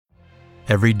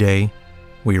Every day,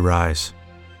 we rise,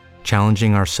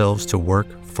 challenging ourselves to work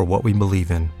for what we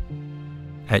believe in.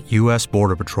 At U.S.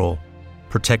 Border Patrol,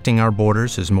 protecting our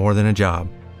borders is more than a job.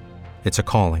 It's a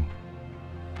calling.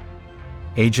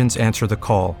 Agents answer the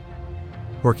call,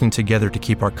 working together to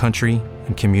keep our country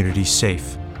and communities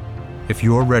safe. If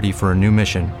you're ready for a new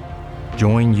mission,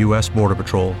 join U.S. Border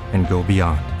Patrol and go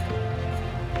beyond.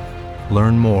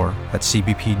 Learn more at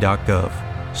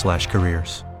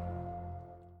cbp.gov/careers.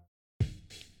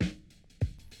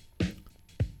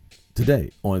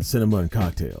 Today on Cinema and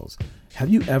Cocktails, have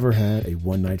you ever had a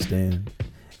one-night stand?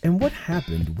 And what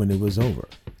happened when it was over?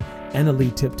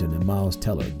 Annalee Tipton and Miles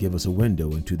Teller give us a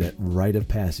window into that rite of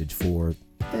passage for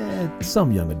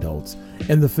some young adults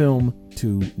in the film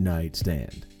Two Night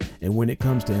Stand. And when it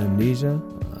comes to amnesia,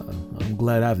 I'm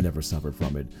glad I've never suffered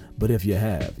from it. But if you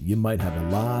have, you might have a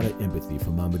lot of empathy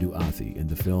for Mamoudou Athie in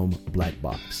the film Black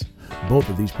Box. Both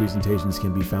of these presentations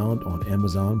can be found on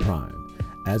Amazon Prime.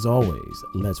 As always,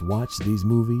 let's watch these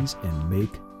movies and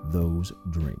make those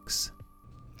drinks.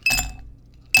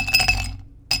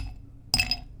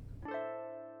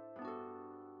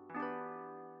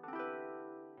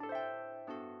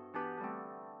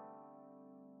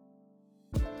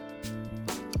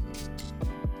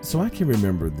 So I can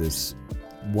remember this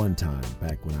one time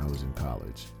back when I was in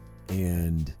college,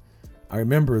 and I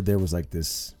remember there was like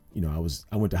this, I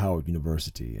went to Howard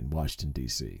University in Washington,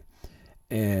 D.C.,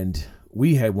 and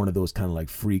we had one of those kind of like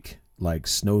freak, like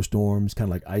snowstorms, kind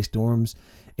of like ice storms,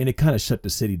 and it kind of shut the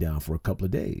city down for a couple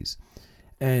of days.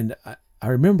 And I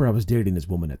remember I was dating this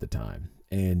woman at the time,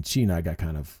 and she and I got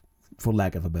kind of, for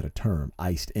lack of a better term,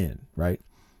 iced in, right?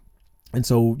 And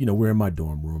so, we're in my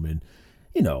dorm room, and,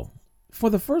 for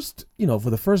the first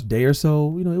day or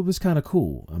so, it was kind of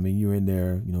cool. I mean, you're in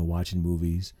there, watching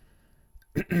movies,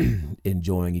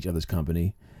 enjoying each other's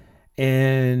company.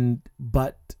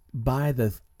 But by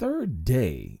the third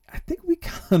day, I think we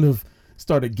kind of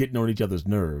started getting on each other's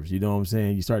nerves. You know what I'm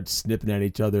saying? You start snipping at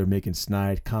each other, making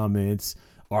snide comments,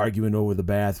 arguing over the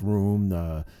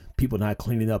bathroom, people not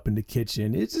cleaning up in the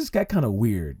kitchen. It just got kind of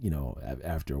weird,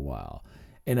 after a while.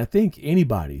 And I think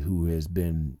anybody who has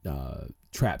been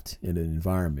trapped in an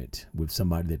environment with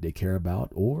somebody that they care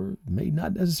about or may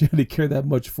not necessarily care that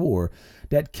much for,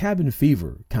 that cabin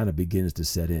fever kind of begins to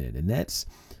set in. And that's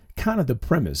kind of the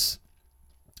premise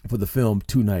for the film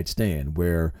Two Night Stand,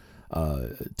 where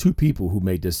two people who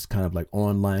made this kind of like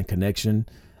online connection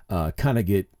kind of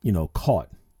get, caught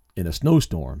in a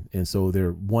snowstorm. And so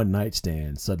their one night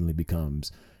stand suddenly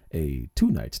becomes a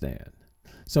two-night stand.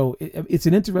 So it's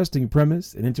an interesting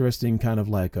premise, an interesting kind of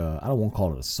like, I don't want to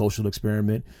call it a social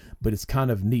experiment, but it's kind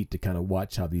of neat to kind of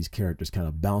watch how these characters kind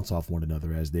of bounce off one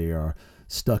another as they are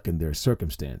stuck in their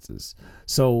circumstances.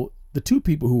 So the two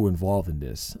people who were involved in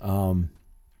this,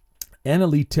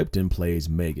 Annalee Tipton plays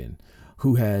Megan,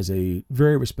 who has a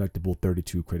very respectable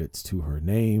 32 credits to her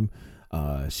name.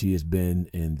 She has been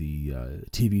in the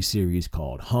TV series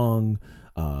called Hung.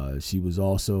 She was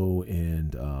also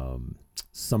in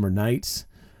Summer Nights,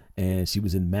 and she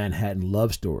was in Manhattan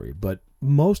Love Story. But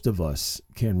most of us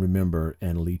can remember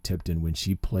Annalee Tipton when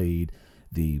she played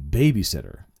the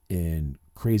babysitter in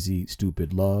Crazy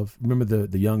Stupid Love. Remember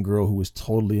the young girl who was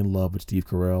totally in love with Steve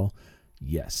Carell?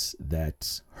 Yes,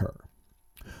 that's her.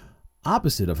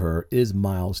 Opposite of her is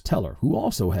Miles Teller, who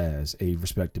also has a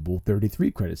respectable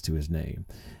 33 credits to his name.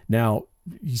 Now,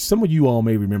 some of you all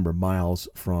may remember Miles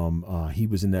from, he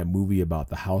was in that movie about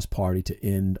the house party to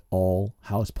end all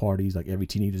house parties, like every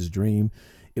teenager's dream.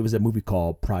 It was a movie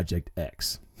called Project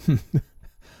X.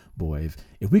 Boy,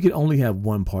 if we could only have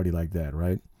one party like that,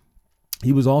 right?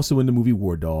 He was also in the movie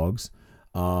War Dogs.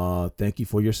 Thank you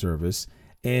for your service.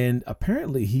 And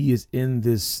apparently he is in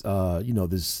this, they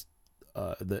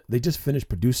just finished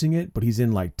producing it, but he's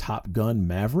in like Top Gun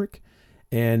Maverick.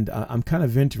 And I'm kind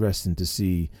of interested to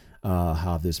see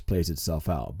how this plays itself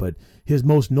out. But his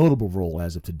most notable role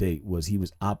as of to date was he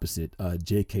was opposite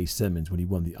J.K. Simmons when he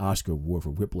won the Oscar Award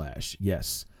for Whiplash.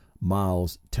 Yes,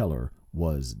 Miles Teller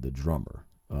was the drummer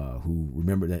who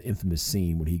remembered that infamous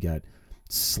scene when he got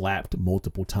slapped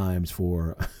multiple times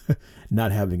for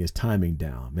not having his timing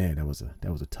down. Man, that was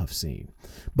a tough scene.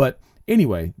 But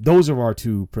anyway, those are our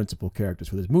two principal characters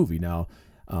for this movie. Now,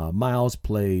 Miles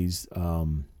plays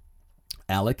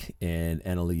Alec, and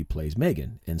Annalee plays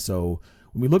Megan. And so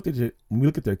when we look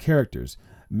at their characters,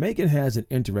 Megan has an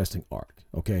interesting arc.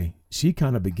 Okay, she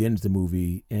kind of begins the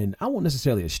movie, and I won't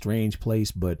necessarily a strange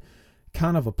place, but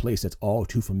kind of a place that's all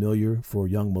too familiar for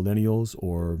young millennials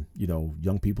or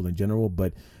young people in general.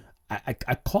 But I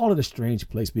call it a strange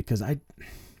place because I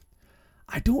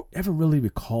don't ever really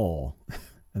recall,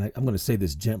 and I'm going to say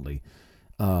this gently,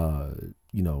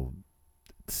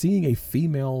 seeing a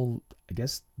female, I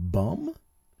guess, bum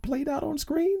played out on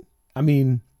screen. I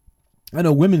mean, I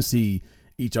know women see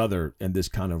each other in this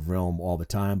kind of realm all the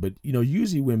time, but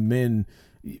usually when men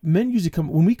usually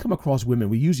when we come across women,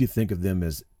 we usually think of them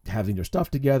as having their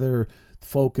stuff together,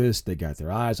 focused, they got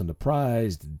their eyes on the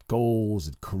prize, the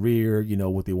goals, career,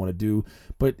 what they want to do.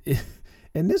 But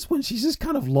in this one, she's just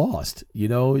kind of lost.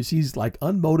 She's like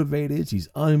unmotivated, she's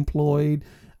unemployed,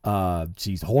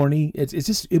 she's horny.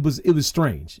 It was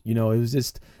strange. It was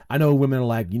just, I know women are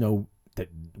like, that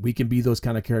we can be those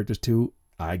kind of characters too.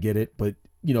 I get it, but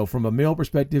from a male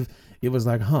perspective, it was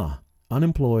like,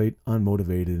 unemployed,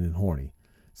 unmotivated, and horny.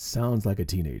 Sounds like a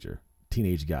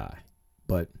teenage guy.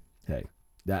 But hey,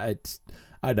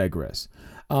 I digress.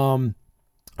 Her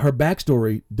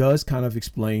backstory does kind of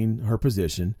explain her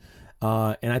position,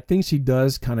 and I think she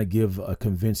does kind of give a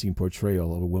convincing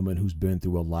portrayal of a woman who's been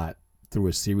through a lot, through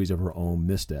a series of her own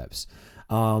missteps.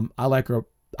 I like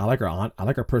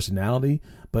her personality,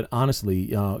 but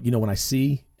honestly, when I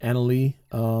see Anna Lee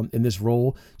in this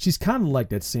role, she's kind of like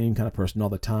that same kind of person all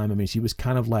the time. I mean, she was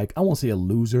kind of like, I won't say a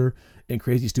loser in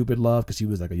Crazy Stupid Love because she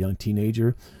was like a young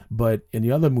teenager, but in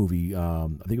the other movie, I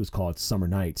think it was called Summer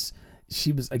Nights,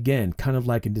 she was again kind of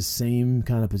like in the same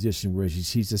kind of position where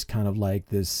she's just kind of like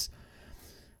this,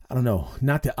 I don't know,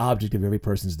 not the object of every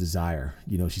person's desire.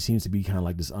 She seems to be kind of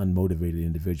like this unmotivated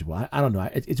individual. I don't know.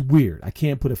 It's weird. I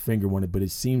can't put a finger on it, but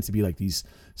it seems to be like these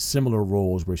similar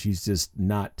roles where she's just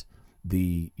not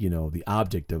the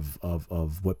object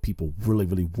of what people really,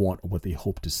 really want or what they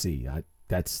hope to see.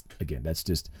 That's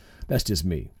just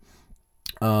me.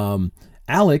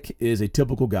 Alec is a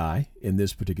typical guy in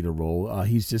this particular role.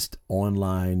 He's just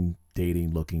online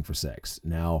dating, looking for sex.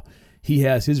 Now, he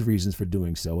has his reasons for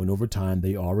doing so, and over time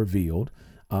they are revealed.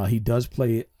 He does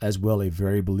play as well a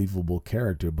very believable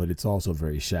character, but it's also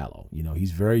very shallow.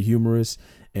 He's very humorous,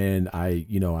 and I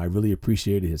really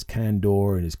appreciated his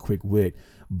candor and his quick wit.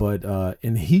 But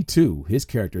and he too, his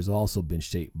character has also been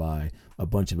shaped by a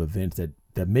bunch of events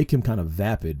that make him kind of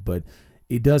vapid, but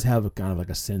it does have a kind of like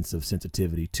a sense of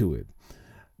sensitivity to it.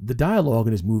 The dialogue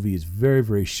in this movie is very,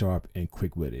 very sharp and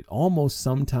quick-witted, almost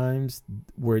sometimes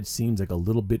where it seems like a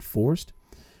little bit forced.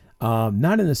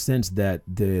 Not in the sense that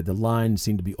the lines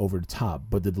seem to be over the top,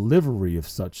 but the delivery of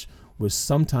such was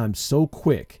sometimes so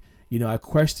quick. I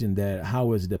question that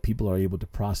how is it that people are able to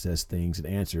process things and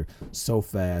answer so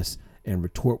fast and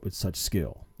retort with such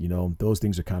skill? Those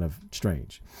things are kind of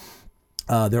strange.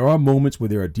 There are moments where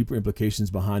there are deeper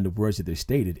implications behind the words that they're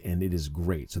stated, and it is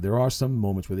great. So there are some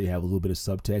moments where they have a little bit of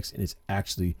subtext, and it's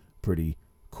actually pretty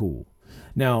cool.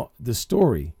 Now, the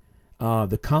story,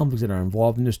 the conflicts that are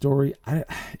involved in the story,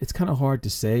 it's kind of hard to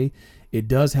say. It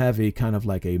does have a kind of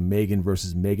like a Megan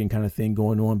versus Megan kind of thing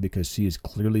going on because she is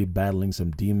clearly battling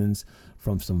some demons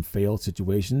from some failed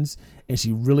situations, and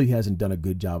she really hasn't done a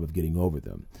good job of getting over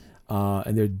them.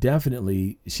 And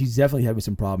she's definitely having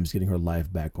some problems getting her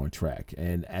life back on track.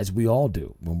 And as we all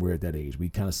do when we're at that age, we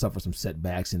kind of suffer some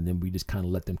setbacks and then we just kind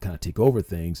of let them kind of take over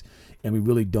things, and we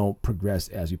really don't progress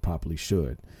as we properly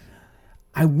should.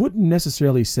 I wouldn't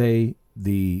necessarily say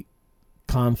the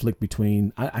conflict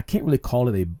between, I can't really call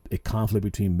it a conflict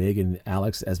between Megan and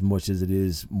Alex as much as it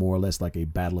is more or less like a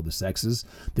battle of the sexes.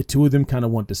 The two of them kind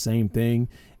of want the same thing,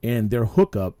 and their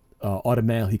hookup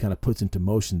automatically kind of puts into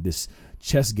motion this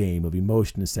chess game of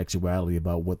emotion and sexuality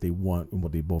about what they want and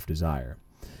what they both desire.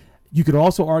 You could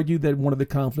also argue that one of the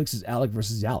conflicts is Alec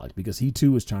versus Alec because he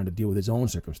too is trying to deal with his own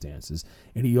circumstances,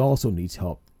 and he also needs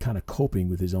help kind of coping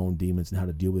with his own demons and how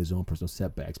to deal with his own personal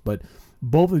setbacks. But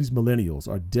both of these millennials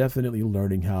are definitely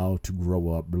learning how to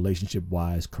grow up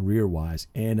relationship-wise, career-wise,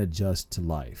 and adjust to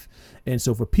life. And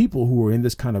so for people who are in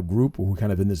this kind of group or who are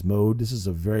kind of in this mode, this is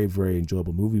a very, very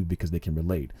enjoyable movie because they can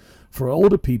relate. For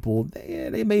older people,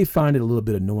 they may find it a little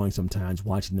bit annoying sometimes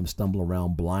watching them stumble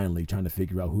around blindly trying to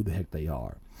figure out who the heck they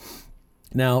are.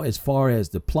 Now, as far as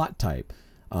the plot type,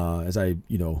 as I,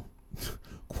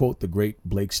 quote the great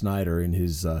Blake Snyder in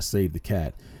his Save the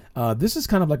Cat, this is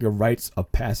kind of like a rites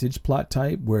of passage plot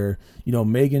type where,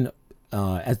 Megan,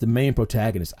 as the main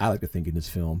protagonist, I like to think in this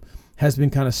film, has been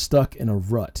kind of stuck in a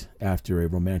rut after a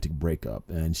romantic breakup.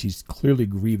 And she's clearly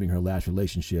grieving her last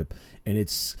relationship, and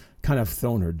it's kind of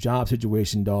thrown her job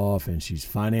situation off, and she's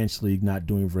financially not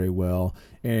doing very well.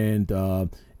 And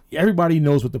everybody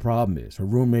knows what the problem is. Her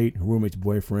roommate's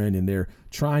boyfriend, and they're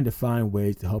trying to find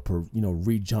ways to help her,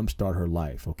 re-jumpstart her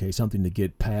life, okay? Something to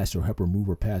get past or help her move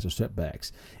her past her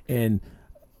setbacks. And,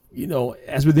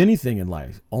 as with anything in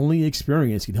life, only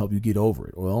experience can help you get over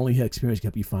it, or only experience can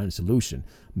help you find a solution.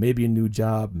 Maybe a new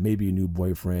job, maybe a new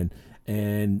boyfriend.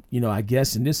 And, I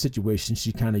guess in this situation,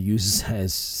 she kind of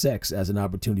uses sex as an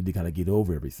opportunity to kind of get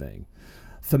over everything.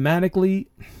 Thematically,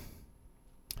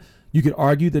 you could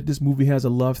argue that this movie has a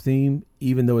love theme,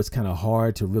 even though it's kind of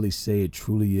hard to really say it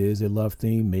truly is a love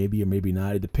theme, maybe or maybe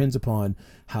not. It depends upon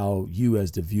how you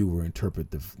as the viewer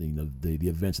interpret the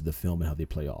events of the film and how they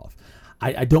play off.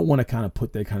 I don't want to kind of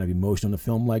put that kind of emotion on a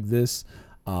film like this.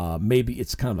 Maybe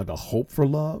it's kind of like a hope for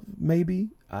love, maybe.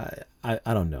 I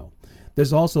don't know.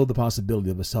 There's also the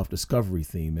possibility of a self-discovery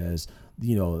theme, as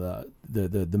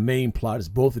the main plot is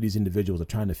both of these individuals are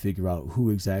trying to figure out who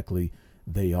exactly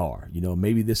they are.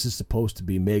 Maybe this is supposed to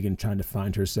be Megan trying to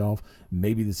find herself.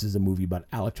 Maybe this is a movie about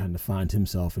Alec trying to find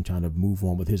himself and trying to move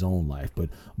on with his own life. But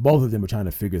both of them are trying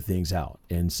to figure things out.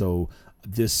 And so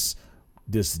this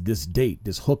date,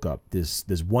 this hookup, this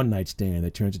one night stand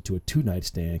that turns into a 2-night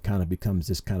stand kind of becomes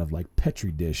this kind of like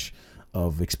Petri dish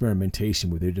of experimentation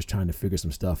where they're just trying to figure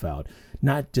some stuff out,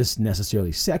 not just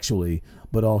necessarily sexually,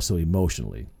 but also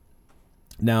emotionally.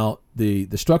 Now, the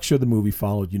structure of the movie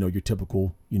followed, your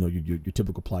typical, your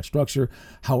typical plot structure.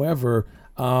 However,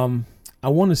 I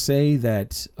want to say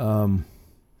that,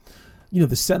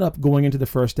 the setup going into the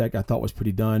first act I thought was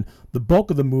pretty done. The bulk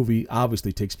of the movie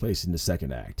obviously takes place in the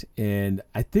second act, and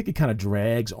I think it kind of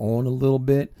drags on a little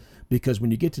bit because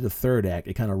when you get to the third act,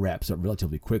 it kind of wraps up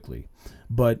relatively quickly.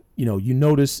 But, you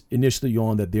notice initially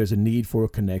on that there's a need for a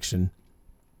connection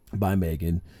by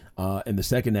Megan. And the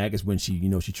second act is when she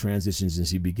transitions and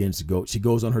she begins to go. She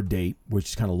goes on her date,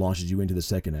 which kind of launches you into the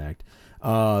second act.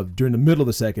 During the middle of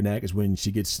the second act is when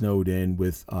she gets snowed in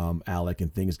with Alec,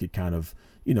 and things get kind of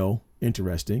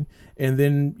interesting. And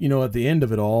then at the end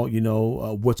of it all,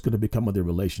 what's going to become of their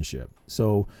relationship.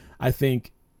 So I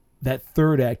think that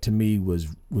third act to me was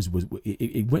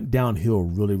it went downhill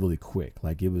really, really quick.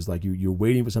 Like it was like you're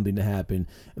waiting for something to happen,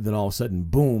 and then all of a sudden,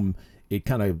 boom, it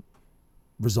kind of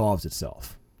resolves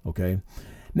itself. Okay.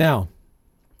 Now,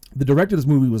 the director of this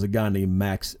movie was a guy named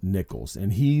Max Nichols,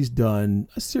 and he's done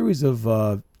a series of,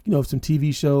 some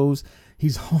TV shows.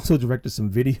 He's also directed some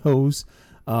videos.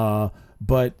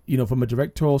 But, from a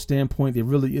directorial standpoint, there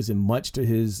really isn't much to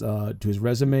his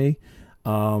resume.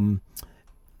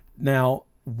 Now,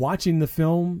 watching the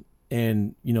film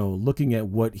and, looking at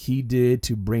what he did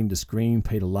to bring the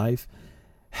screenplay to life,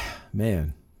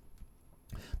 man,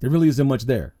 there really isn't much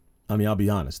there. I mean, I'll be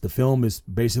honest. The film is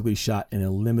basically shot in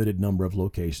a limited number of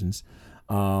locations.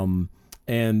 And,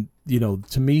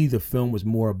 to me, the film was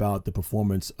more about the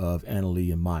performance of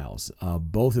Annalee and Miles.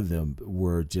 Both of them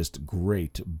were just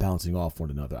great bouncing off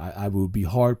one another. I would be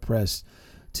hard-pressed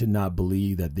to not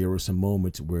believe that there were some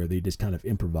moments where they just kind of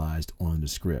improvised on the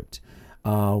script.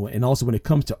 And also when it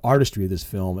comes to artistry of this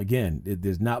film, again,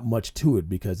 there's not much to it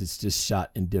because it's just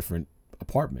shot in different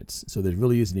apartments. So there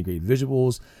really isn't any great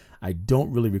visuals. I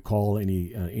don't really recall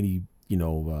any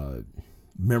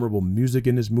memorable music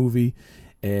in this movie.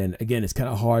 And again, it's kind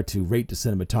of hard to rate the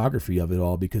cinematography of it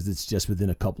all because it's just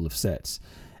within a couple of sets.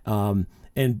 And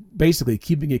basically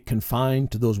keeping it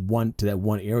confined to that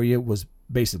one area was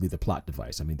basically the plot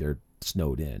device. I mean, they're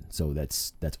snowed in, so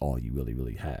that's all you really,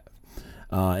 really have.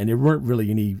 And there weren't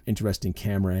really any interesting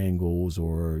camera angles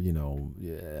or,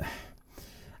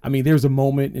 I mean, there's a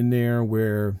moment in there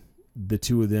where the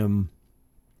two of them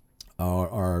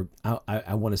are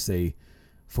I want to say,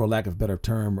 for lack of a better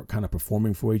term, kind of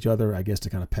performing for each other, I guess, to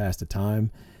kind of pass the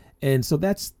time. And so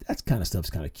that's kind of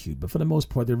stuff's kind of cute. But for the most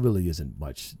part, there really isn't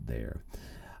much there.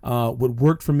 What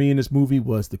worked for me in this movie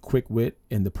was the quick wit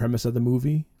and the premise of the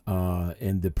movie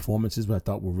and the performances, what I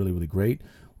thought were really, really great.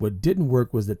 What didn't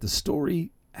work was that the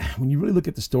story, when you really look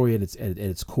at the story at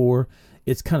its core,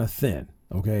 it's kind of thin,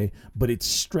 okay? But it's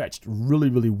stretched really,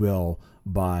 really well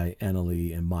by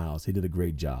Annalee and Miles. They did a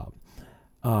great job.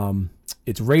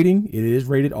 Its rating, it is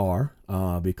rated R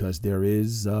because there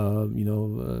is,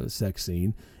 a sex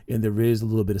scene, and there is a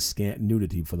little bit of scant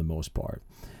nudity for the most part.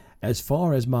 As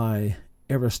far as my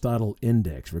Aristotle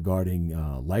index regarding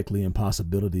likely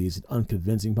impossibilities and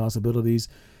unconvincing possibilities,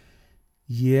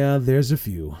 yeah, there's a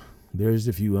few. There's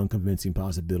a few unconvincing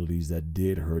possibilities that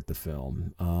did hurt the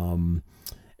film.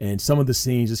 And some of the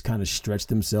scenes just kind of stretch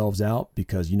themselves out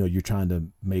because, you're trying to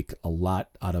make a lot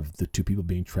out of the two people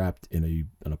being trapped in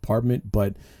an apartment.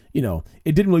 But, it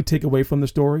didn't really take away from the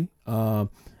story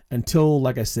until,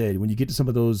 like I said, when you get to some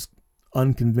of those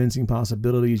unconvincing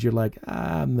possibilities, you're like,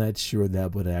 I'm not sure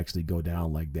that would actually go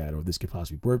down like that, or this could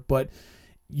possibly work. But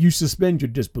you suspend your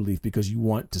disbelief because you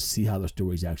want to see how the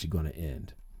story is actually going to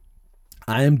end.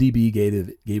 IMDb gave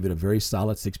it a very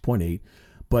solid 6.8.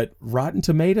 But Rotten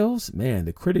Tomatoes, man,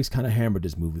 the critics kind of hammered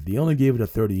this movie. They only gave it a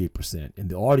 38%, and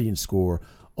the audience score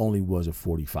only was a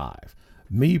 45.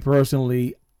 Me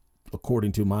personally,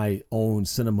 according to my own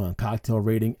cinema and cocktail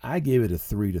rating, I gave it a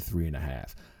 3 to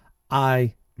 3.5.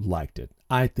 I liked it.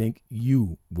 I think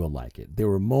you will like it. There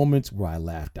were moments where I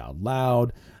laughed out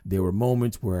loud. There were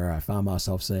moments where I found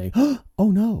myself saying,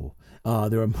 oh no.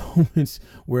 There were moments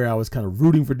where I was kind of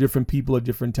rooting for different people at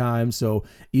different times. So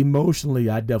emotionally,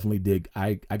 I definitely did.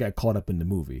 I got caught up in the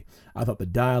movie. I thought the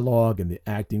dialogue and the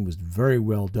acting was very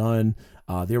well done.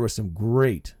 There were some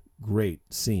great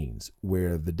scenes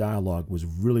where the dialogue was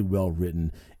really well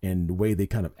written and the way they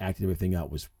kind of acted everything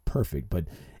out was perfect. But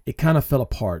it kind of fell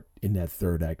apart in that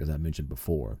third act, as I mentioned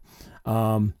before.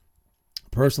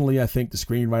 Personally, I think the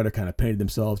screenwriter kind of painted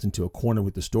themselves into a corner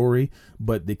with the story,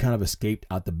 but they kind of escaped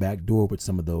out the back door with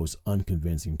some of those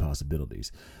unconvincing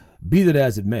possibilities. Be that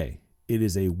as it may, it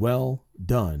is a well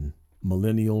done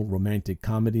millennial romantic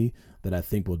comedy that I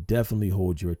think will definitely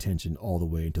hold your attention all the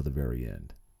way until the very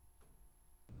end.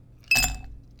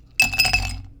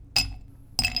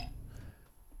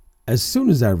 As soon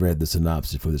as I read the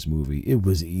synopsis for this movie, it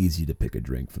was easy to pick a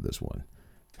drink for this one.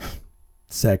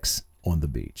 Sex on the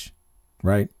beach.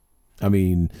 Right? I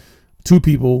mean, two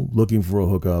people looking for a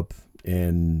hookup,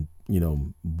 and, you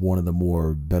know, one of the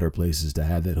more better places to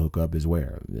have that hookup is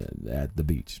where? At the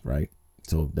beach, right?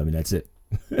 So, I mean, that's it.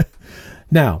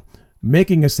 Now,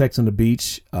 making a sex on the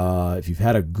beach, if you've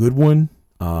had a good one,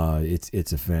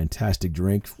 it's a fantastic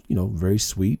drink, you know, very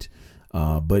sweet.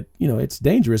 But, you know, it's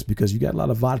dangerous because you got a lot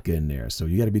of vodka in there. So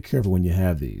you got to be careful when you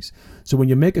have these. So when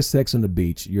you make a sex on the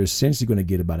beach, you're essentially going to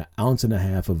get about 1.5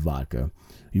 ounces of vodka.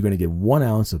 You're going to get 1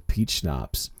 ounce of peach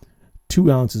schnapps,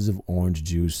 2 ounces of orange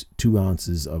juice, 2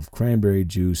 ounces of cranberry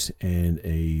juice, and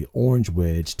a orange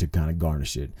wedge to kind of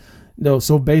garnish it. No,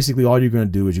 so basically all you're going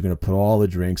to do is you're going to put all the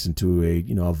drinks into a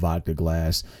vodka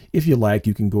glass. If you like,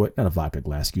 you can go, not a vodka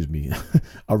glass, excuse me,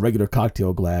 a regular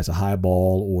cocktail glass, a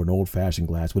highball, or an old-fashioned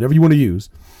glass, whatever you want to use.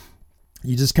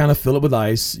 You just kind of fill it with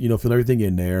ice, fill everything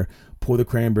in there, pour the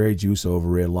cranberry juice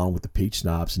over it along with the peach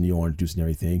schnapps and the orange juice and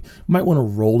everything. You might want to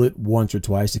roll it once or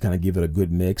twice to kind of give it a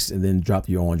good mix and then drop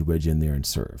the orange wedge in there and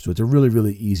serve. So it's a really,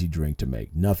 really easy drink to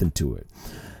make. Nothing to it.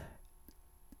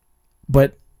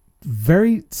 But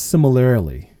very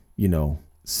similarly,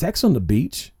 Sex on the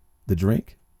Beach, the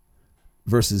drink,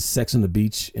 versus Sex on the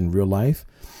Beach in real life,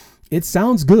 it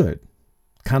sounds good,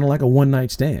 kind of like a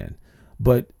one-night stand.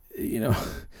 But,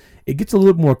 it gets a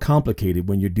little more complicated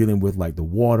when you're dealing with like the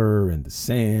water and the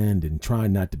sand and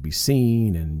trying not to be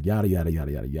seen and yada, yada,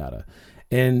 yada, yada, yada.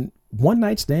 And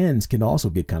one-night stands can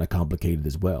also get kind of complicated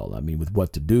as well. I mean, with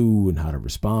what to do and how to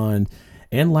respond.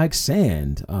 And like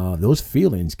sand, those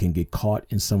feelings can get caught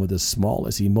in some of the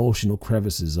smallest emotional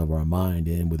crevices of our mind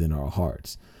and within our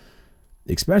hearts,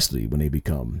 especially when they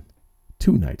become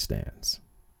two-night stands.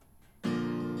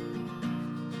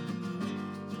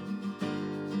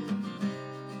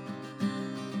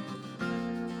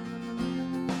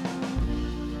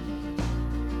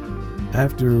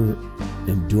 After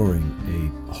enduring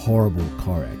a horrible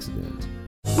car accident.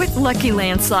 With Lucky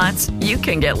Land Slots, you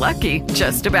can get lucky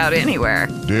just about anywhere.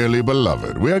 Dearly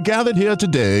beloved, we are gathered here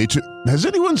today to... Has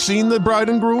anyone seen the bride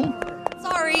and groom?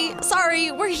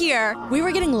 Sorry, we're here. We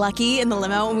were getting lucky in the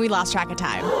limo and we lost track of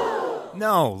time.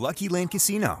 No, Lucky Land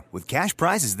Casino, with cash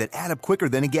prizes that add up quicker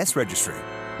than a guest registry.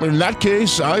 In that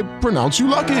case, I pronounce you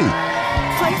lucky.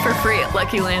 Play for free at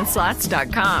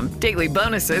LuckyLandSlots.com. Daily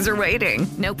bonuses are waiting.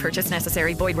 No purchase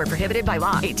necessary. Void where prohibited by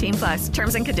law. 18+.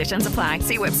 Terms and conditions apply.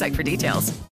 See website for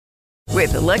details.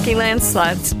 With Lucky Land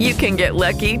Slots, you can get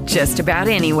lucky just about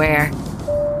anywhere.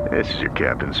 This is your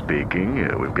captain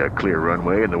speaking. We've got clear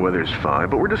runway and the weather's fine,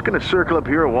 but we're just going to circle up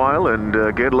here a while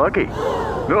and get lucky.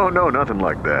 No, nothing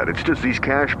like that. It's just these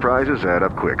cash prizes add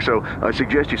up quick. So I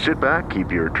suggest you sit back,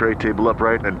 keep your tray table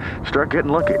upright, and start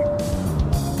getting lucky.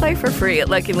 Play for free at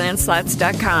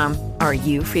LuckyLandSlots.com. Are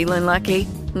you feeling lucky?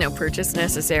 No purchase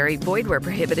necessary. Void where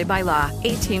prohibited by law.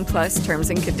 18+ terms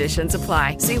and conditions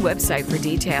apply. See website for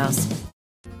details.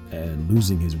 And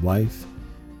losing his wife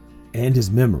and his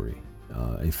memory.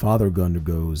 A father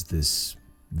undergoes this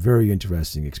very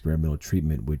interesting experimental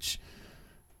treatment, which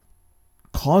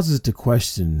causes to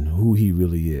question who he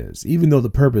really is. Even though the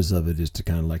purpose of it is to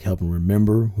kind of like help him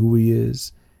remember who he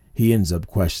is, he ends up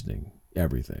questioning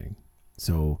everything.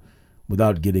 So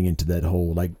without getting into that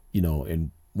whole,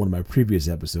 in one of my previous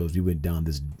episodes, we went down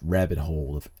this rabbit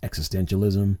hole of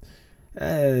existentialism.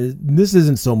 This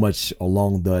isn't so much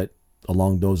along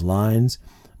those lines,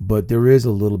 but there is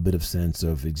a little bit of sense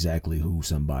of exactly who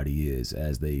somebody is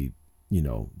as they,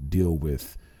 deal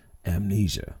with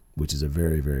amnesia, which is a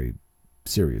very, very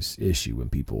serious issue when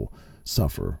people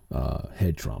suffer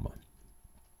head trauma.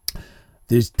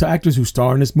 There's actors who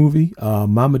star in this movie.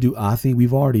 Mamoudou Athie,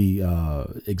 we've already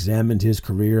examined his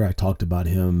career. I talked about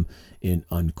him in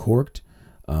Uncorked.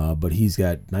 But he's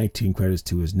got 19 credits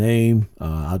to his name.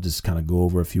 I'll just kind of go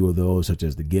over a few of those, such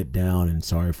as The Get Down and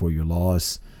Sorry for Your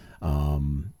Loss,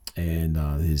 and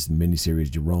his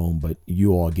miniseries Jerome. But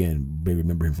you all, again, may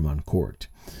remember him from Uncorked.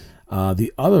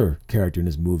 The other character in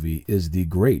this movie is the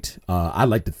great, I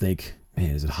like to think,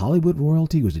 man, is it Hollywood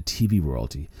royalty or is it TV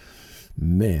royalty?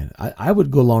 Man, I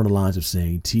would go along the lines of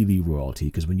saying TV royalty,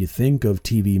 because when you think of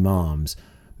TV moms,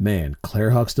 man,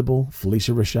 Claire Huxtable,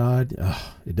 Phylicia Rashad,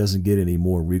 it doesn't get any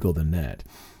more regal than that.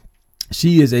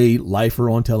 She is a lifer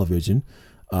on television.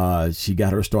 She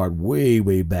got her start way,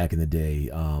 way back in the day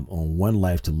on One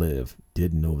Life to Live.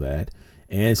 Didn't know that.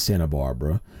 And Santa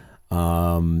Barbara.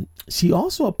 She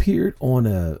also appeared on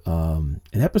an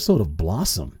episode of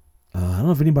Blossom. I don't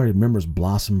know if anybody remembers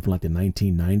Blossom from like the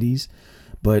 1990s.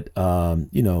 But,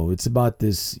 it's about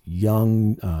this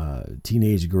young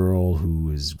teenage girl who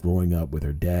is growing up with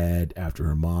her dad after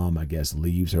her mom, I guess,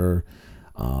 leaves her.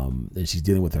 And she's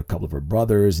dealing with a couple of her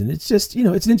brothers. And it's just,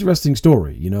 it's an interesting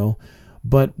story,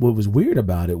 But what was weird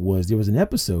about it was there was an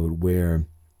episode where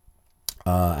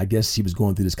I guess she was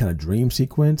going through this kind of dream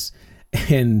sequence.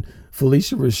 And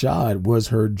Phylicia Rashad was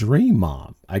her dream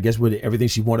mom, I guess, with everything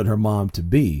she wanted her mom to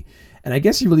be. And I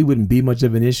guess it really wouldn't be much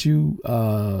of an issue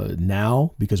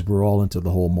now, because we're all into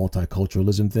the whole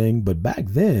multiculturalism thing. But back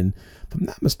then, if I'm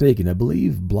not mistaken, I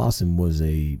believe Blossom was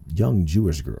a young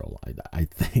Jewish girl, I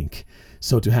think.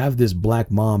 So to have this black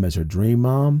mom as her dream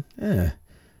mom, it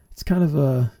was kind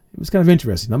of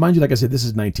interesting. Now, mind you, like I said, this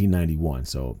is 1991,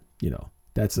 so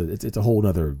it's a whole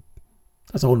nother.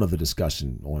 That's a whole nother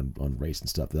discussion on race and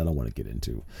stuff that I don't want to get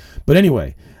into. But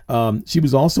anyway, she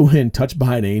was also in Touched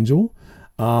by an Angel.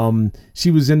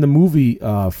 She was in the movie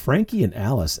Frankie and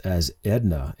Alice as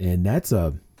Edna, and that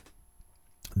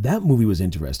movie was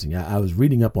interesting. I was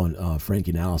reading up on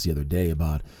Frankie and Alice the other day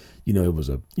about, it was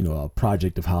a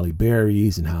project of Halle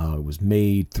Berry's and how it was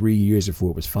made 3 years before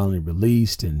it was finally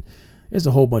released, and there's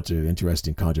a whole bunch of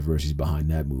interesting controversies behind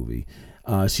that movie.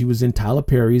 She was in Tyler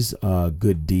Perry's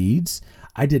Good Deeds.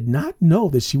 I did not know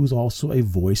that she was also a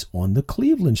voice on The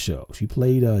Cleveland Show. She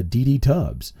played Dee Dee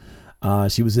Tubbs.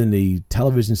 She was in the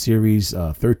television series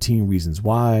 13 Reasons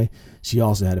Why. She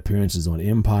also had appearances on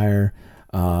Empire.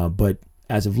 But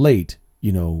as of late,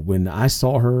 when I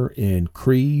saw her in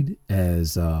Creed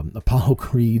as Apollo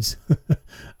Creed's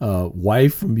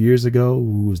wife from years ago,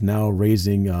 who was now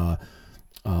raising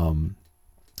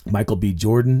Michael B.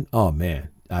 Jordan, oh man,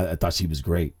 I thought she was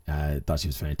great. I thought she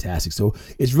was fantastic. So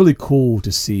it's really cool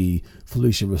to see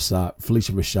Phylicia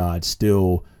Rashad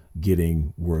still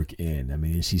getting work in. I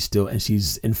mean, she's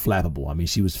inflappable. I mean,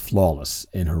 she was flawless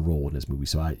in her role in this movie.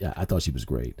 So I thought she was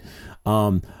great.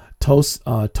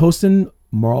 Tosin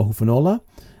Maro-Hufanola,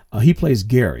 he plays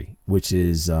Gary, which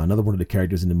is another one of the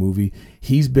characters in the movie.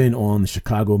 He's been on the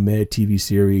Chicago Med TV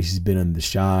series. He's been on The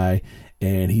Chi,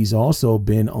 and he's also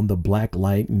been on the Black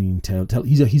Lightning.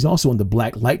 He's also on the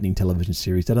Black Lightning television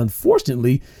series that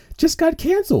unfortunately just got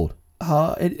canceled.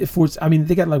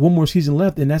 They got like one more season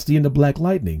left, and that's the end of Black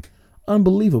Lightning.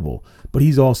 Unbelievable. But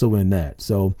he's also in that.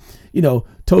 So,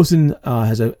 Tosin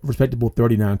has a respectable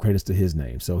 39 credits to his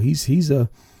name. So he's a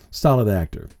solid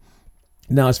actor.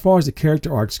 Now, as far as the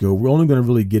character arcs go, we're only going to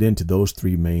really get into those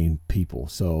three main people.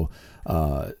 So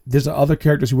there's other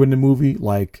characters who were in the movie,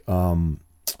 like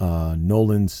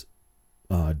Nolan's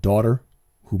daughter,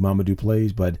 who Mamadou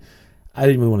plays, but I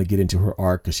didn't really want to get into her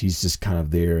arc because she's just kind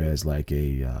of there as like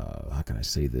a, how can I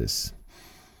say this?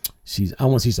 She's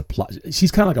kind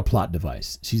of like a plot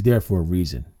device. She's there for a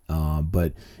reason.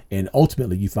 And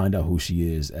ultimately you find out who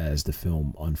she is as the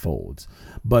film unfolds.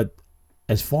 But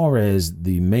as far as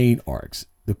the main arcs,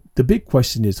 the big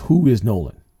question is, who is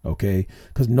Nolan? Okay,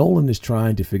 because Nolan is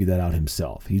trying to figure that out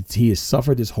himself. He has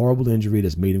suffered this horrible injury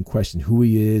that's made him question who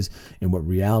he is and what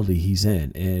reality he's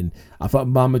in. And I thought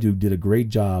Mamadou did a great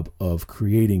job of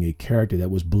creating a character that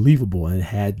was believable and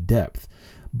had depth.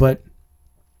 But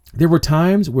there were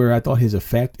times where I thought his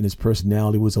effect and his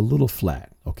personality was a little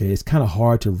flat. Okay, it's kind of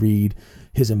hard to read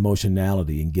his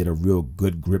emotionality and get a real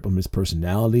good grip on his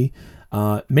personality.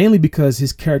 Mainly because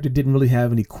his character didn't really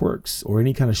have any quirks or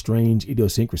any kind of strange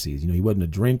idiosyncrasies. He wasn't a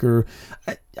drinker.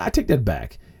 I take that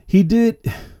back. He did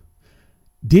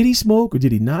he smoke or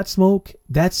did he not smoke?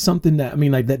 That's something that,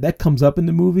 that comes up in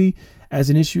the movie as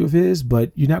an issue of his,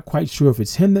 but you're not quite sure if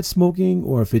it's him that's smoking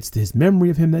or if it's his memory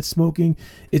of him that's smoking.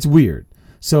 It's weird.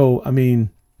 So,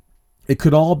 it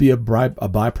could all be a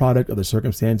byproduct of the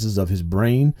circumstances of his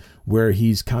brain, where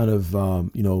he's kind of,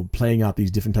 playing out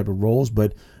these different type of roles.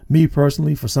 But me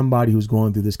personally, for somebody who's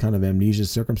going through this kind of amnesia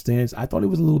circumstance, I thought it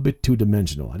was a little bit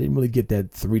two-dimensional. I didn't really get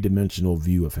that three-dimensional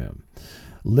view of him.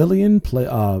 Lillian, played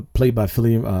by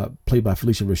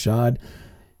Phylicia Rashad,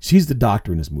 she's the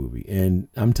doctor in this movie. And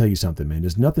I'm telling you something, man,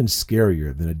 there's nothing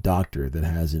scarier than a doctor that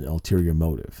has an ulterior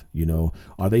motive. You know,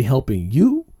 are they helping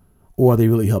you, or are they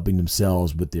really helping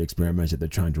themselves with the experiments that they're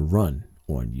trying to run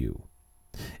on you?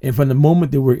 And from the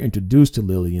moment that we're introduced to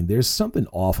Lillian, there's something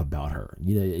off about her.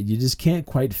 You know, you just can't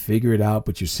quite figure it out,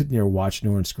 but you're sitting there watching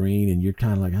her on screen and you're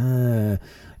kind of like,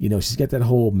 you know, she's got that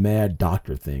whole mad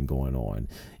doctor thing going on,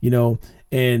 you know,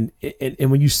 and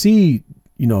when you see,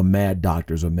 you know, mad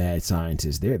doctors or mad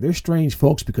scientists, they're strange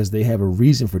folks because they have a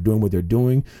reason for doing what they're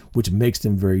doing, which makes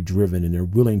them very driven, and they're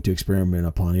willing to experiment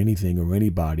upon anything or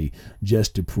anybody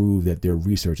just to prove that their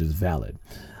research is valid.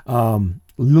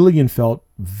 Lillian felt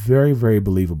very, very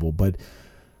believable, but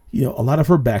you know, a lot of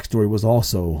her backstory was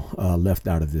also left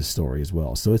out of this story as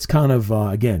well. So it's kind of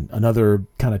again another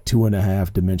kind of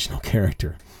 2.5 dimensional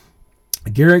character.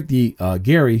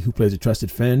 Gary, who plays the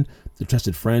trusted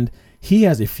friend, he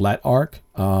has a flat arc,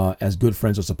 as good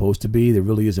friends are supposed to be. There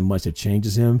really isn't much that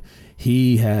changes him.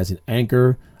 He has an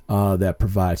anchor that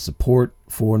provides support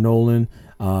for Nolan,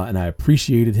 and I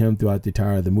appreciated him throughout the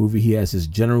entire of the movie. He has his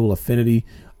general affinity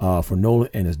for Nolan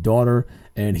and his daughter,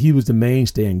 and he was the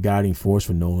mainstay and guiding force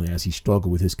for Nolan as he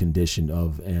struggled with his condition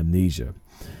of amnesia.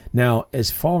 Now, as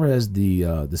far as the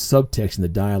subtext and the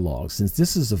dialogue, since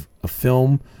this is a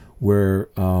film where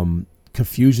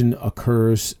confusion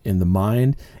occurs in the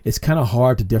mind, it's kind of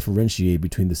hard to differentiate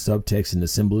between the subtext and the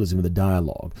symbolism of the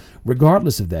dialogue.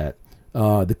 Regardless of that,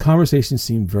 the conversations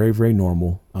seem very, very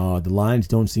normal. The lines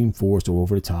don't seem forced or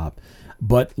over the top.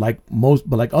 But like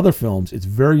other films, it's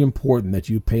very important that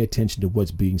you pay attention to what's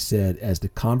being said, as the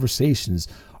conversations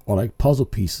are like puzzle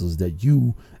pieces that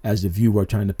you, as the viewer, are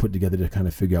trying to put together to kind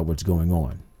of figure out what's going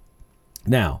on.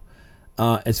 Now,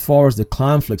 as far as the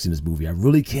conflicts in this movie, I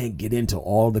really can't get into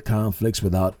all the conflicts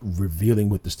without revealing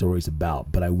what the story's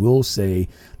about. But I will say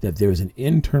that there is an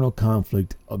internal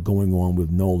conflict going on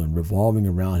with Nolan revolving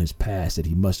around his past that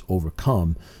he must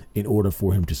overcome in order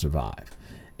for him to survive.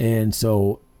 And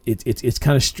so it's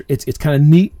kind of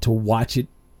neat to watch it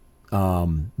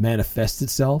manifest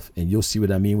itself, and you'll see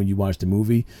what I mean when you watch the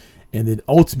movie. And then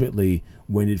ultimately,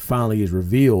 when it finally is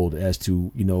revealed as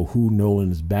to, you know, who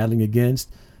Nolan is battling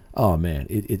against, oh man,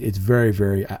 it's very,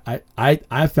 very.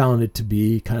 I found it to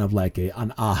be kind of like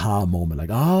an aha moment,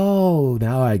 like, oh,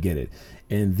 now I get it.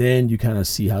 And then you kind of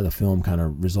see how the film kind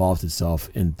of resolves itself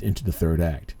into the third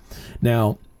act.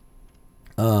 Now,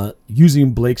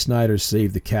 using Blake Snyder's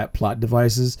Save the Cat plot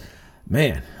devices,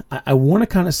 man, I want to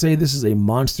kind of say this is a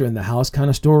monster in the house kind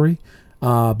of story,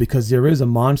 because there is a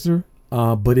monster,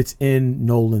 but it's in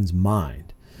Nolan's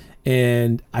mind.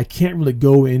 And I can't really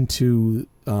go into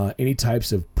any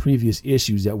types of previous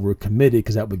issues that were committed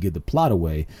because that would give the plot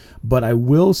away. But I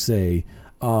will say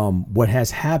what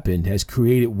has happened has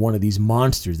created one of these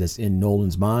monsters that's in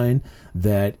Nolan's mind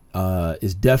that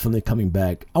is definitely coming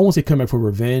back. I won't say coming back for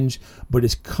revenge, but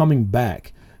it's coming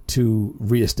back to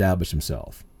reestablish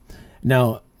himself.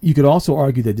 Now, you could also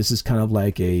argue that this is kind of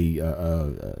like I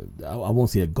won't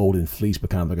say a golden fleece,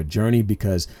 but kind of like a journey,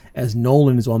 because as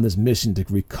Nolan is on this mission to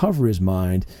recover his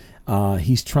mind,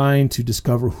 he's trying to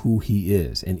discover who he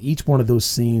is. And each one of those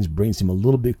scenes brings him a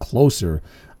little bit closer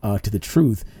to the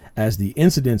truth, as the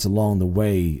incidents along the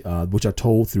way, which are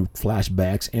told through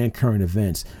flashbacks and current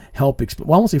events, help explain.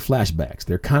 Well, I won't say flashbacks.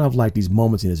 They're kind of like these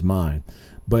moments in his mind,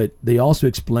 but they also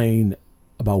explain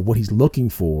about what he's looking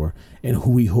for and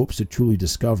who he hopes to truly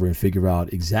discover and figure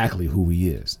out exactly who he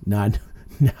is. Now,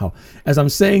 as I'm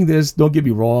saying this, don't get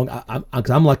me wrong,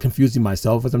 I'm like confusing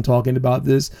myself as I'm talking about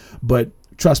this, but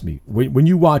trust me, when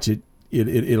you watch it,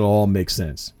 it'll all make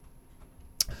sense.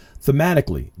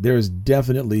 Thematically, there is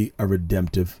definitely a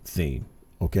redemptive theme.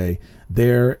 Okay,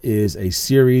 there is a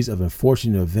series of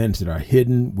unfortunate events that are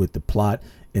hidden with the plot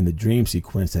in the dream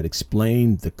sequence that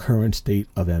explain the current state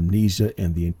of amnesia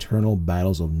and the internal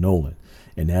battles of Nolan.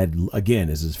 And that, again,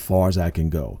 is as far as I can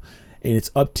go. And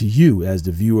it's up to you as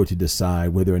the viewer to decide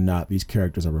whether or not these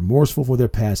characters are remorseful for their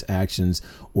past actions,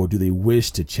 or do they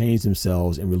wish to change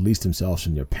themselves and release themselves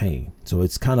from their pain. So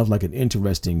it's kind of like an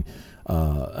interesting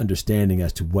understanding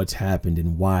as to what's happened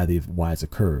and why it's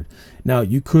occurred. Now,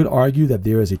 you could argue that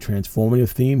there is a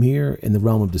transformative theme here in the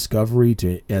realm of discovery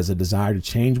as a desire to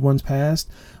change one's past,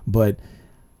 but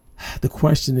the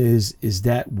question is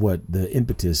that what the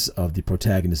impetus of the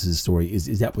protagonist's story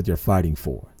is that what they're fighting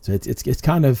for? So it's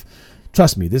kind of,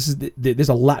 trust me, there's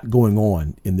a lot going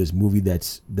on in this movie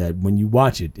that when you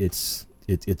watch it, it's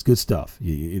good stuff.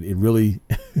 It really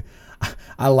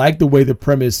I like the way the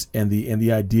premise and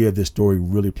the idea of this story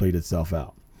really played itself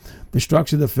out. The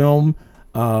structure of the film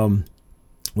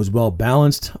was well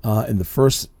balanced. In the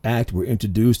first act, we're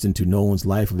introduced into Nolan's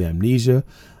life of amnesia.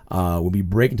 When we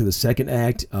break into the second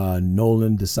act,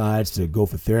 Nolan decides to go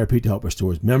for therapy to help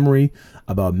restore his memory.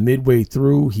 About midway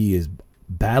through, he is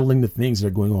battling the things that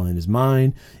are going on in his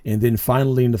mind. And then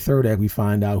finally in the third act, we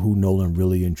find out who Nolan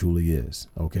really and truly is.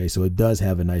 Okay, so it does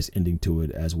have a nice ending to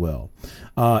it as well.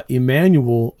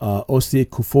 Emmanuel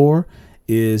Osei-Kuffour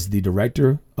is the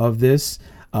director of this.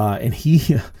 And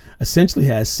he essentially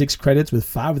has 6 credits, with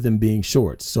 5 of them being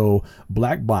shorts. So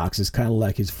Black Box is kind of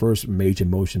like his first major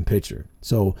motion picture.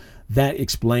 So that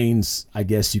explains, I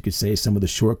guess you could say, some of the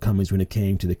shortcomings when it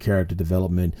came to the character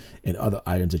development and other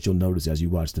items that you'll notice as you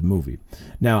watch the movie.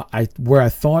 Now, where I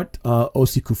thought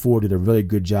Osei-Kuffour did a really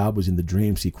good job was in the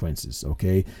dream sequences.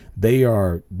 Okay, they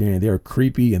are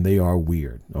creepy and they are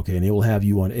weird. Okay, and they will have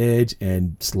you on edge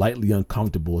and slightly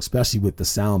uncomfortable, especially with the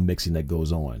sound mixing that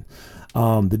goes on.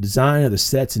 The design of the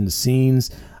sets and the scenes,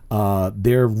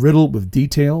 they're riddled with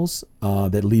details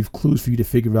that leave clues for you to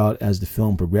figure out as the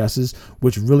film progresses,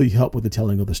 which really help with the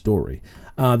telling of the story.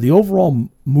 The overall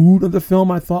mood of the film,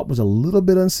 I thought, was a little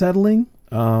bit unsettling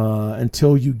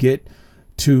until you get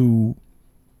to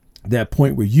that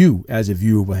point where you, as a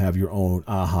viewer, will have your own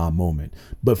aha moment.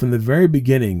 But from the very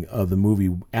beginning of the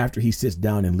movie, after he sits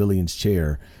down in Lillian's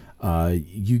chair,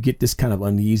 you get this kind of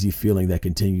uneasy feeling that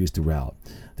continues throughout.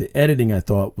 The editing, I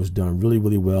thought, was done really,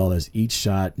 really well, as each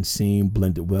shot and scene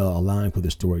blended well, allowing for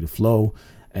the story to flow.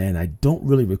 And I don't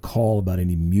really recall about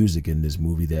any music in this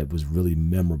movie that was really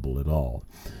memorable at all.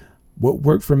 What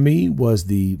worked for me was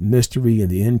the mystery and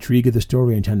the intrigue of the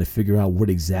story and trying to figure out what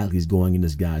exactly is going in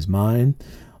this guy's mind.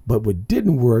 But what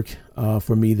didn't work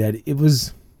for me, that it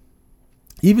was,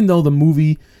 even though the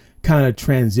movie kind of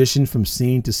transitioned from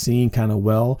scene to scene kind of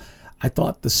well, I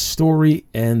thought the story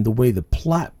and the way the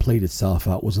plot played itself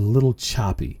out was a little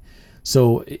choppy.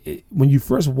 So when you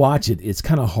first watch it, it's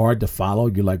kind of hard to follow.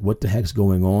 You're like, what the heck's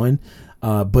going on?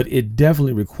 But it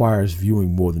definitely requires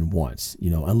viewing more than once,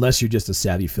 unless you're just a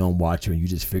savvy film watcher and you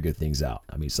just figure things out.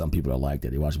 I mean, some people are like that.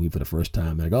 They watch a movie for the first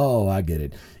time, like, oh, I get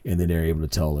it. And then they're able to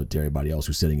tell it to everybody else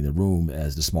who's sitting in the room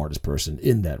as the smartest person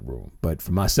in that room. But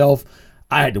for myself,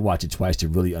 I had to watch it twice to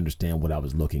really understand what I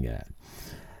was looking at.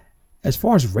 As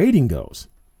far as rating goes,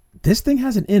 this thing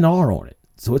has an NR on it.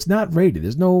 So it's not rated.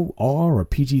 There's no R or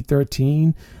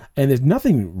PG-13. And there's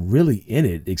nothing really in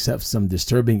it except some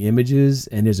disturbing images.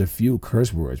 And there's a few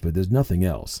curse words, but there's nothing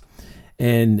else.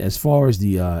 And as far as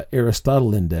the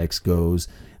Aristotle Index goes,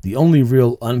 the only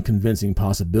real unconvincing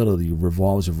possibility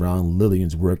revolves around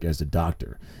Lillian's work as a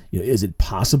doctor. Is it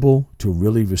possible to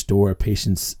really restore a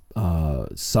patient's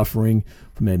suffering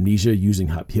from amnesia using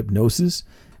hypnosis?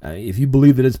 If you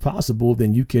believe that it's possible,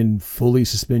 then you can fully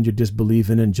suspend your disbelief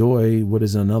and enjoy what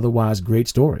is an otherwise great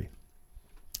story.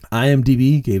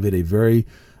 IMDb gave it a very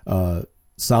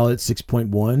solid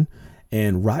 6.1,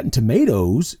 and Rotten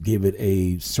Tomatoes gave it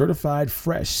a certified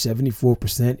fresh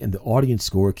 74%, and the audience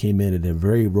score came in at a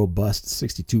very robust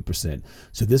 62%.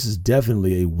 So this is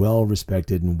definitely a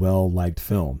well-respected and well-liked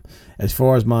film. As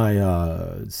far as my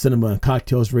cinema and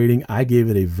cocktails rating, I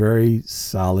gave it a very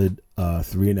solid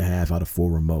 3.5 out of 4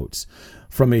 remotes.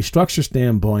 From a structure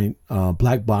standpoint,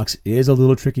 Black Box is a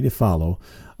little tricky to follow,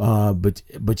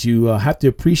 but you have to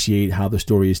appreciate how the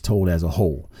story is told as a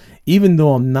whole. Even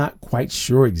though I'm not quite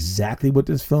sure exactly what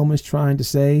this film is trying to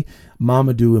say,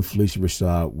 Mamadou and Phylicia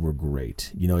Rashad were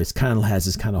great. It's kind of has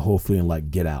this kind of whole feeling like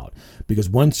Get Out, because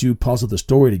once you puzzle the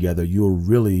story together, you'll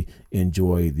really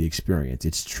enjoy the experience.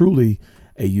 It's truly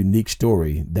a unique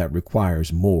story that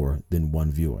requires more than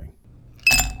one viewing.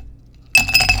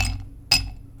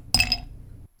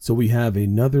 So we have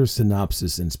another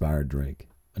synopsis-inspired drink,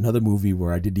 another movie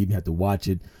where I didn't even have to watch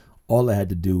it. All I had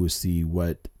to do was see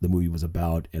what the movie was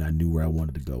about, and I knew where I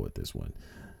wanted to go with this one.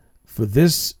 For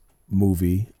this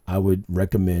movie, I would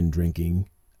recommend drinking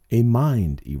a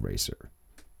Mind Eraser.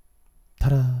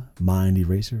 Ta-da! Mind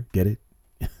Eraser. Get it?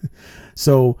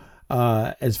 So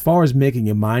as far as making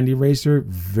a Mind Eraser,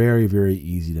 very, very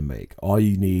easy to make. All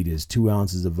you need is 2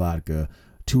 ounces of vodka,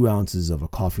 2 ounces of a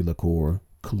coffee liqueur,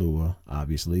 Kahlua,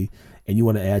 obviously, and you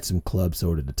want to add some club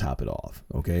soda to top it off.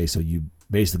 Okay, so you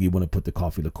basically want to put the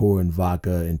coffee liqueur and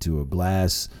vodka into a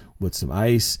glass with some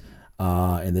ice,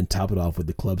 and then top it off with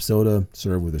the club soda.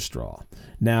 Serve with a straw.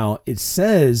 Now it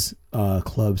says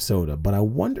club soda, but I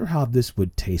wonder how this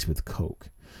would taste with Coke.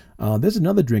 There's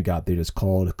another drink out there that's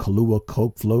called Kahlua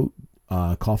Coke Float,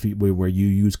 coffee where you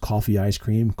use coffee ice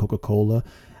cream, Coca-Cola,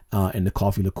 and the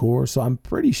coffee liqueur. So I'm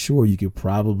pretty sure you could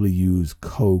probably use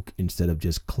Coke instead of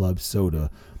just club soda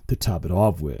to top it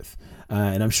off with.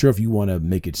 And I'm sure if you want to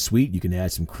make it sweet, you can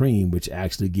add some cream, which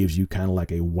actually gives you kind of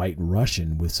like a White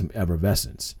Russian with some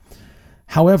effervescence.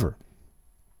 However,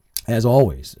 as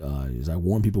always, as I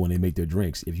warn people when they make their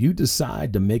drinks, if you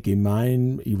decide to make a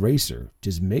mind eraser,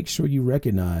 just make sure you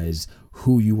recognize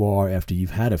who you are after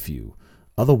you've had a few.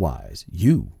 Otherwise,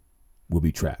 you will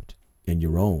be trapped in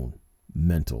your own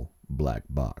mental black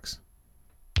box.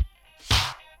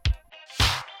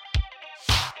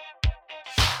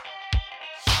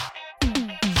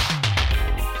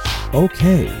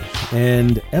 Okay,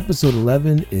 and episode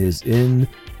 11 is in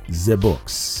the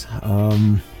books.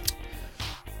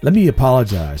 Let me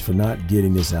apologize for not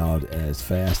getting this out as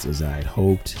fast as I had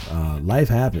hoped. Life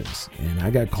happens, and I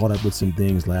got caught up with some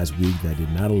things last week that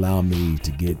did not allow me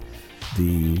to get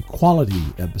the quality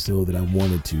episode that I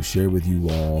wanted to share with you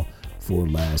all for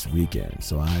last weekend.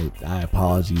 So I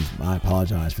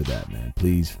apologize for that, man.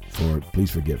 Please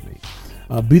forgive me.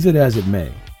 Be that as it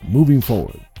may, moving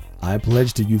forward, I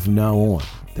pledge to you from now on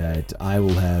that I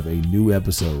will have a new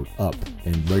episode up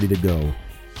and ready to go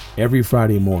every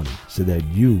Friday morning so that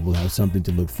you will have something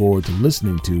to look forward to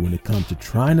listening to when it comes to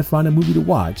trying to find a movie to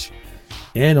watch,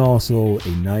 and also a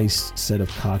nice set of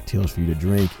cocktails for you to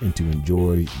drink and to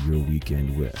enjoy your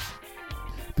weekend with.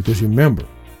 Because remember,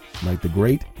 like the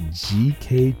great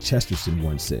G.K. Chesterton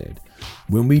once said,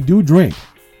 when we do drink,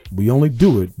 we only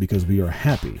do it because we are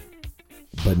happy,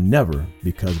 but never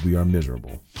because we are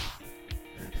miserable.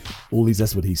 Or at least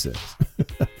that's what he says.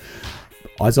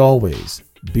 As always,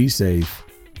 be safe,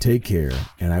 take care,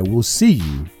 and I will see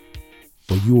you,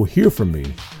 or you will hear from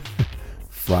me,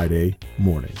 Friday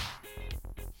morning.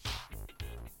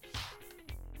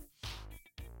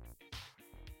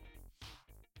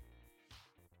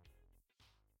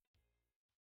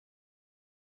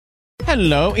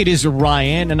 Hello, it is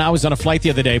Ryan, and I was on a flight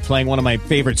the other day playing one of my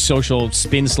favorite social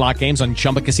spin slot games on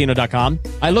ChumbaCasino.com.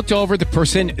 I looked over at the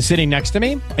person sitting next to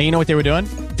me, and you know what they were doing?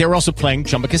 They were also playing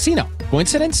Chumba Casino.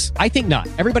 Coincidence? I think not.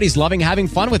 Everybody's loving having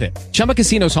fun with it. Chumba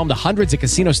Casino is home to hundreds of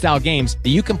casino-style games that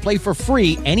you can play for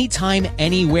free anytime,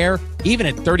 anywhere, even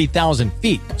at 30,000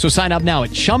 feet. So sign up now at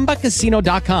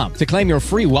ChumbaCasino.com to claim your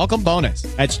free welcome bonus.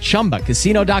 That's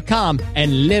ChumbaCasino.com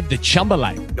and live the Chumba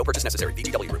life. No purchase necessary.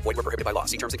 VGW. Void where prohibited by law.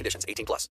 See terms and conditions. 18+.